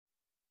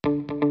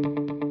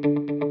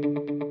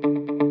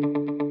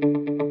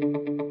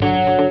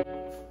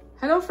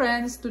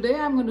friends, today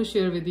I'm going to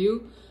share with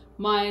you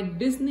my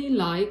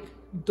Disney-like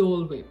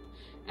Dole Whip,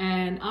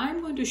 and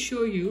I'm going to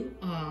show you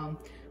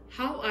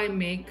how I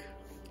make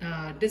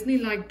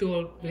Disney-like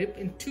Dole Whip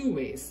in two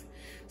ways.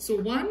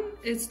 So one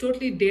is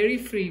totally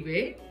dairy-free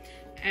way,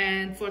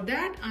 and for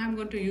that I'm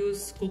going to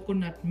use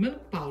coconut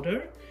milk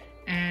powder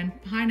and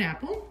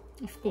pineapple,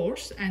 of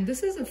course, and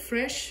this is a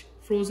fresh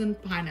frozen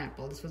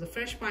pineapple. This was a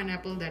fresh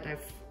pineapple that I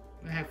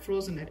have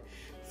frozen it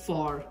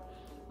for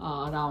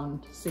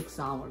around 6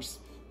 hours.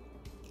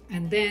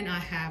 And then I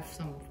have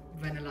some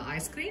vanilla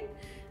ice cream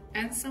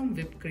and some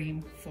whipped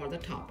cream for the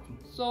topping.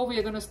 So we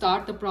are going to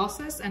start the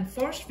process, and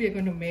first we are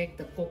going to make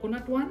the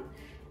coconut one.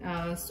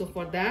 So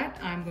for that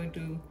I'm going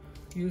to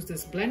use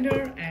this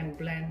blender and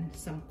blend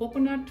some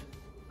coconut,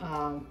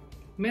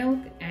 milk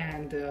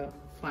and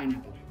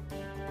pineapple.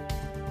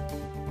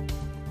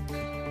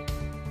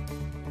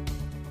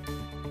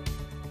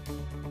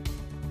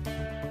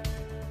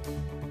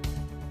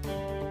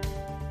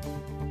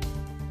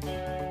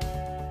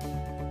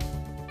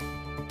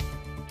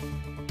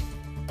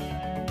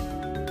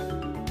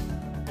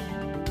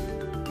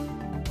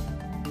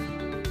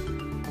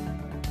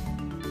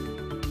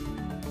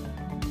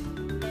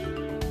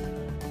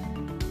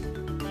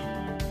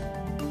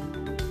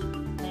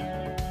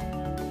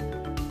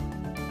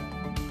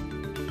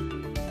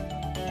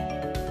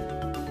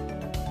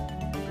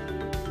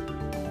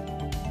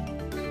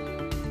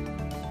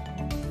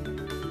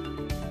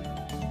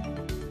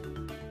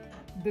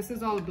 This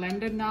is all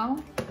blended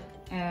now,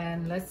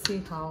 and let's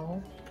see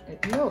how it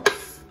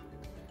looks.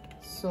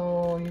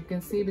 So you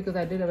can see, because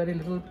I did a very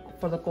little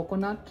for the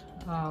coconut,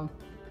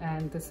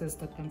 and this is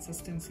the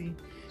consistency,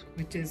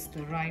 which is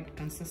the right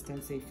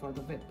consistency for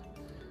the whip.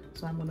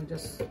 So I'm going to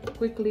just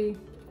quickly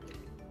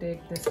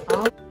take this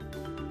out.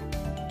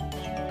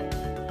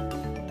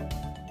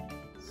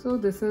 So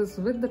this is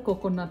with the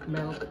coconut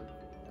milk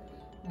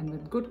and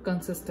with good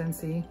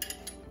consistency,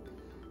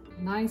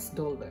 nice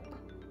Dole Whip.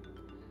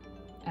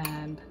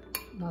 And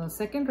now the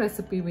second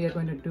recipe we are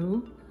going to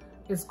do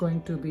is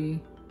going to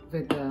be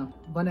with the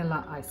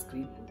vanilla ice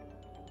cream.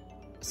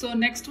 So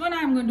next one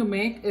I'm going to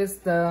make is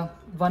the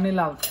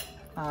vanilla.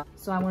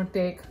 So I'm going to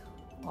take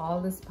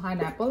all this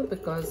pineapple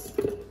because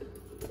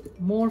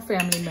more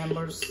family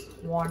members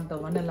want the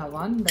vanilla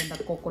one than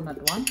the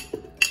coconut one.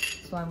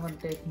 So I'm going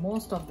to take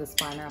most of this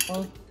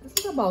pineapple.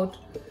 This is about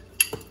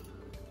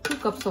 2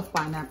 cups of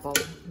pineapple,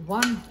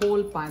 1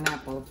 whole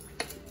pineapple,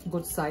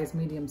 good size,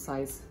 medium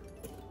size.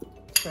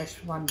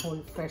 One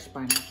whole fresh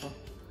pineapple.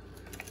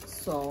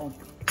 So,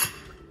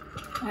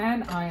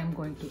 and I am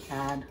going to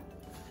add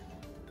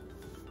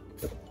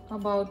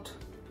about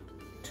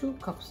 2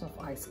 cups of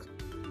ice cream.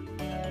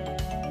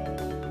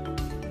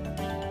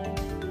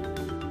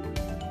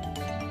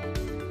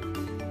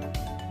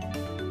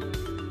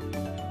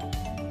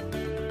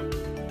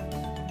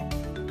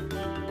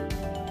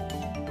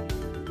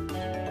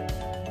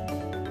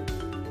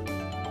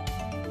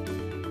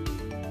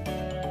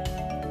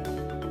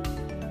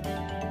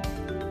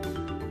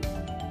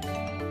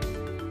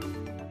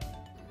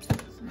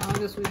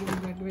 This we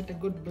will give it a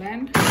good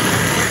blend.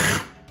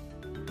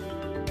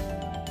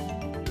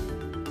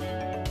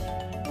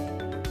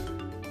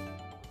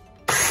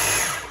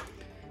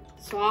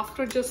 So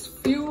after just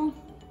few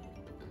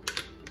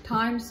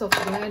times of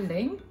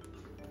blending,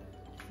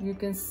 you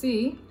can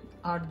see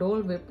our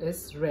Dole Whip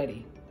is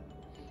ready,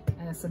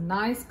 and it's a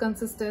nice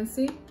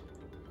consistency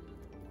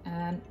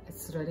and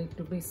it's ready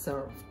to be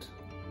served.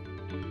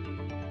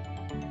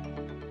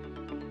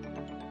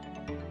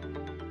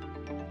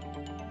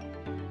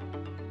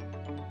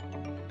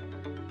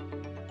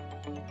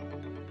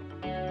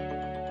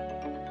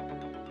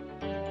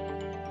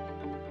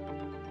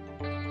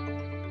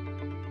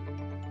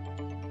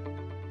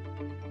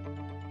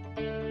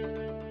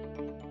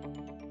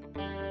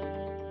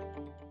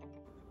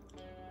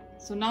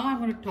 So now I'm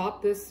going to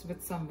top this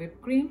with some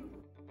whipped cream.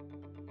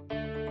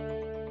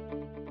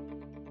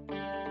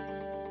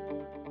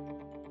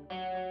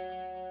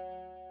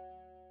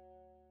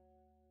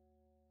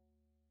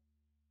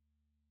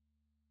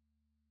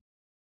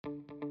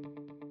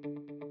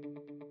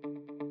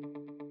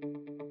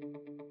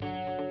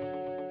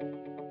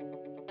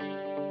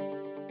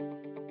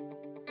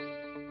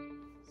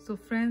 So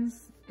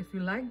friends, if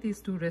you like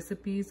these 2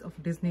 recipes of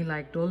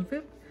Disney-like Dole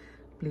Whip,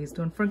 please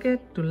don't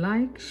forget to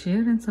like, share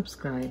and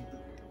subscribe.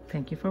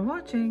 Thank you for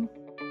watching.